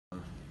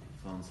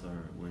fans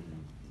are waiting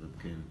for the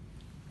game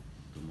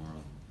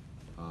tomorrow.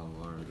 How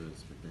are the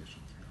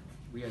expectations?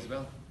 We as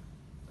well.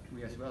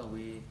 We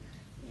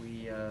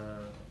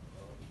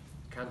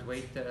can't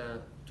wait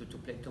to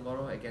play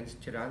tomorrow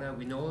against Tirana.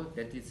 We know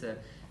that it's a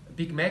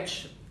big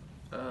match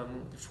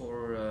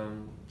for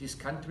this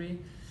country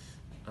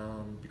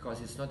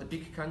because it's not a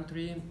big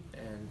country,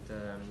 and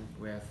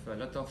we have a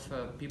lot of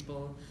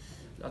people,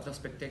 a lot of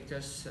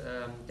spectators.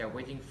 They're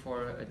waiting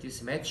for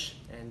this match,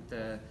 and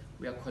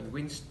we are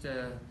convinced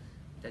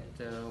that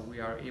we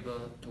are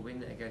able to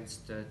win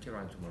against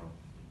Tirana tomorrow.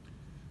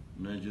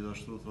 Ne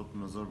gjithashtu thot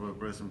me zor po e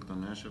presim këtë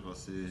neshe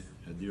pasi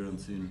e di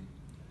rëndësinë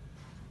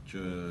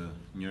që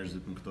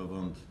njerëzit në këtë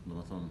vend,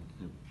 domethënë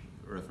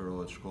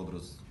referohet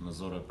Shkodrës, me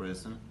zor e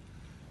presin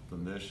të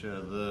ndeshje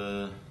dhe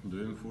do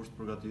jemi fushë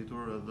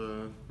përgatitur edhe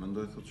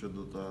mendoj thot që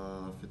do ta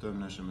fitojmë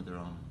neshe me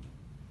Tiranën.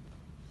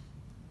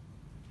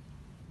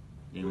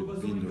 Jemi të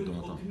bindur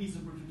domethënë.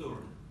 Optimizëm për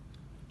fitore.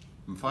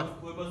 Më fal?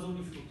 Ku e bazoni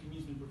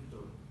optimizmin për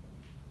fitore?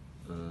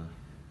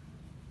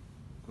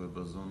 Ku e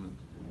bazoni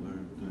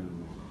where do you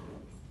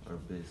are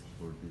based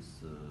for this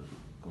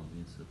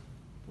convinced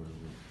for the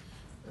win?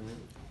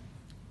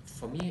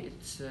 For me,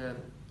 it's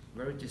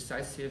very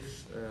decisive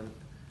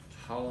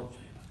how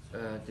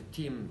the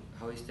team,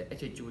 how is the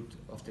attitude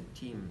of the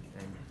team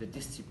and the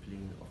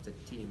discipline of the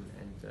team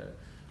and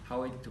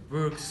how it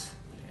works.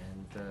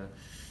 And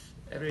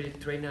every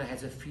trainer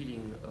has a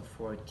feeling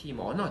for a team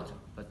or not,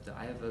 but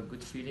I have a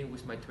good feeling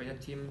with my trainer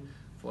team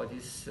for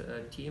this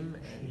team,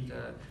 and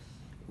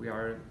we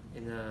are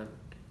in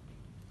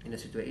a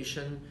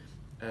situation.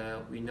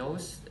 We know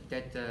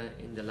that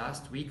in the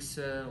last weeks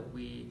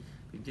we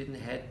didn't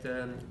have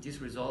these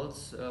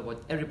results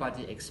what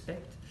everybody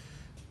expected,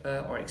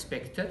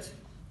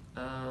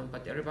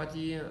 but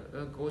everybody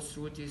goes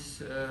through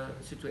these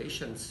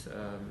situations,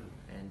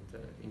 and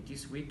in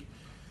this week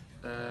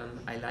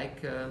I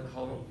like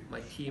how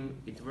my team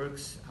it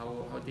works,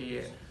 how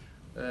they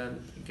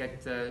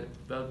get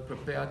well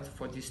prepared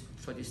for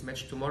this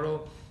match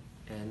tomorrow,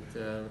 and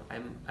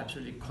I'm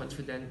absolutely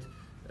confident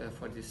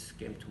for this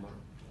game tomorrow.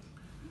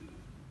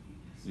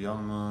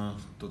 Jam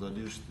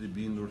totalisht I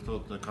bindur,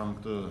 thotë, kam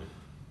këtë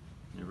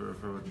një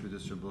referohet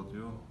pyetjes që bëhet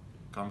ju.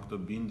 Kam këtë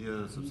bindje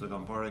sepse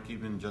kam parë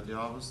ekipin gjatë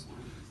javës,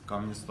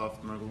 kam një staf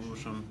të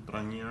mrekullueshëm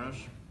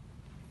trajnerësh,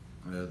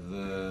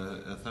 edhe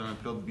e them me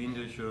plot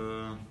bindje që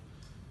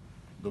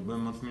do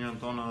bëjmë më të mirën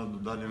tonë dhe do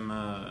dalim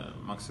me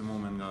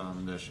maksimumin nga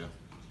ndeshja.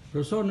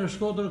 Profesor, në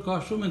Shkodër ka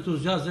shumë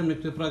entuziazëm në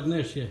këtë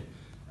Pragndeshje.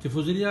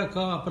 Tifozëria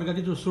ka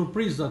përgatitur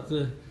surprizat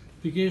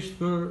pikërisht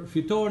për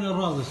fitoren e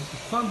radhës.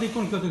 Sa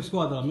ndikon këtë tek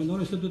skuadra?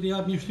 Mendoni se do t'i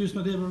jap një shtysë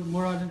më tepër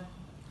morale?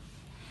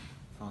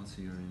 Fans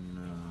here in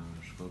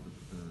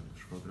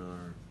Shkodra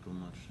are too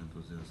much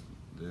enthusiastic.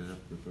 They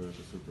have prepared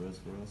a surprise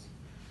for us.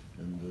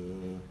 And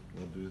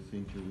what do you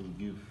think you will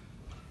give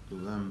to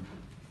them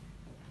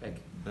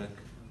back?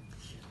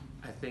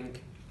 I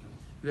think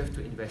we have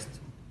to invest,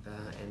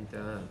 and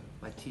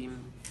my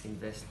team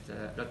invest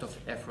a lot of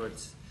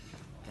efforts,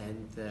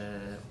 and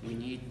we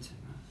need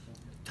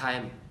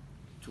time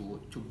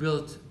to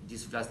build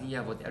this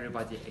Vllaznia what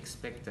everybody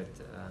expected,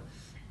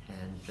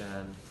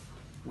 and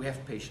we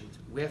have patience.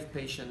 We have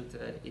patience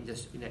in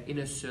the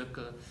inner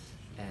circle,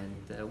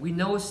 and we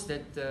know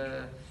that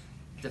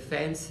the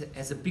fans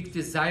has a big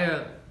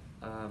desire,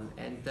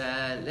 and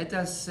let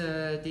us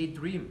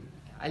daydream.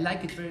 I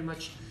like it very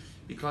much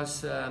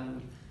because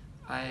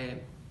I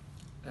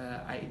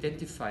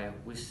identify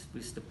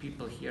with the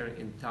people here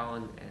in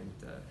town,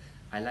 and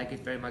I like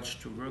it very much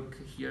to work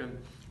here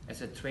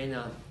as a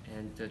trainer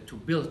and to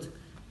build.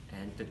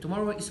 And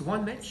tomorrow is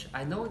one match.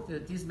 I know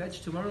that this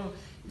match tomorrow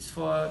is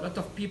for a lot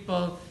of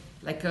people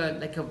like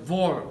a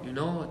war, you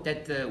know,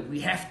 that we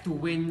have to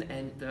win,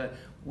 and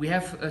we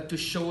have to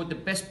show the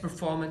best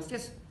performance.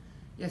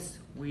 Yes,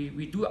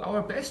 we do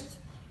our best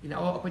in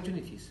our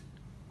opportunities.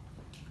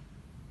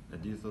 E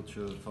di thot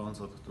që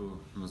fansat këtu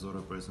me zor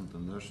e presin të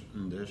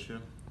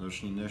ndeshje.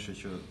 Është një ndeshje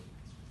që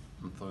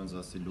më thonë za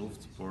si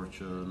luftë, por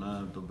që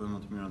ne do bëjmë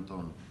të mirën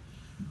tonë.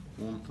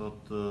 Unë thot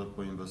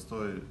po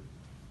investoj,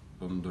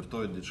 po më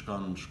ndërtoj diçka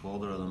në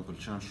Shkodër edhe më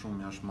pëlqen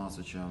shumë jashtë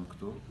masë që jam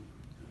këtu,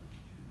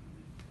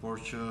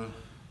 por që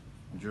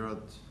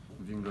gjërat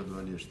vijnë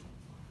gradualisht.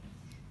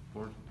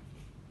 Por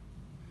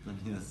në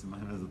një si më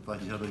herë të ta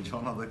gjatë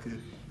gjona dhe ky.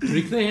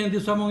 Rikthehen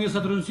disa mungesa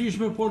të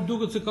rëndësishme, por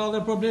duket se ka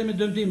edhe probleme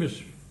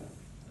dëmtimesh.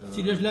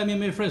 Cili është lajmi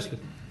më I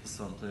freskët?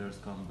 Some players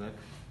come back,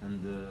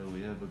 and we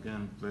have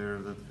again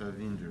players that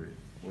have injury.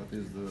 What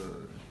is the?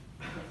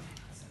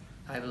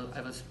 I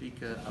will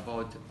speak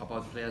about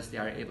players they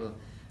are able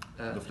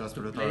to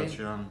play,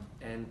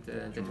 and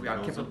that we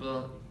are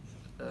capable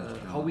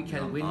how we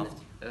can win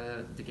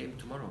the game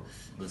tomorrow.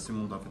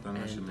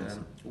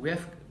 And we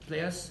have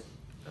players,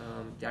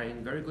 they are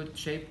in very good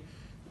shape,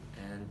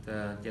 and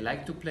they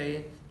like to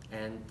play,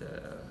 and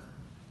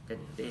that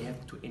they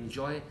have to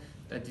enjoy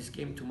this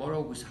game tomorrow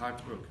with hard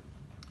work.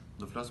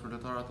 Do flas për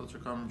lojtarët ato që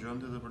kanë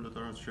gjendje dhe për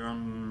lojtarët që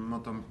janë më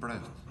të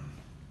mprehtë,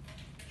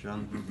 që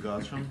janë të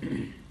gatshëm,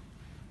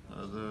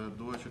 edhe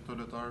duhet që këto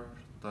lojtarë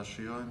ta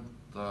shijojnë,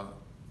 ta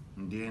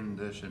ndjejnë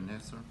ndeshjen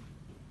nesër,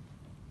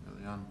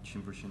 edhe janë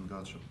 100%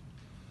 gatshëm.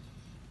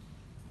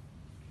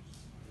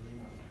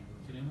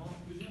 Keni më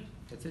pyetje?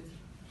 That's it.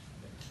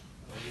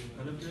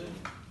 Kalojmë te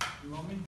imami.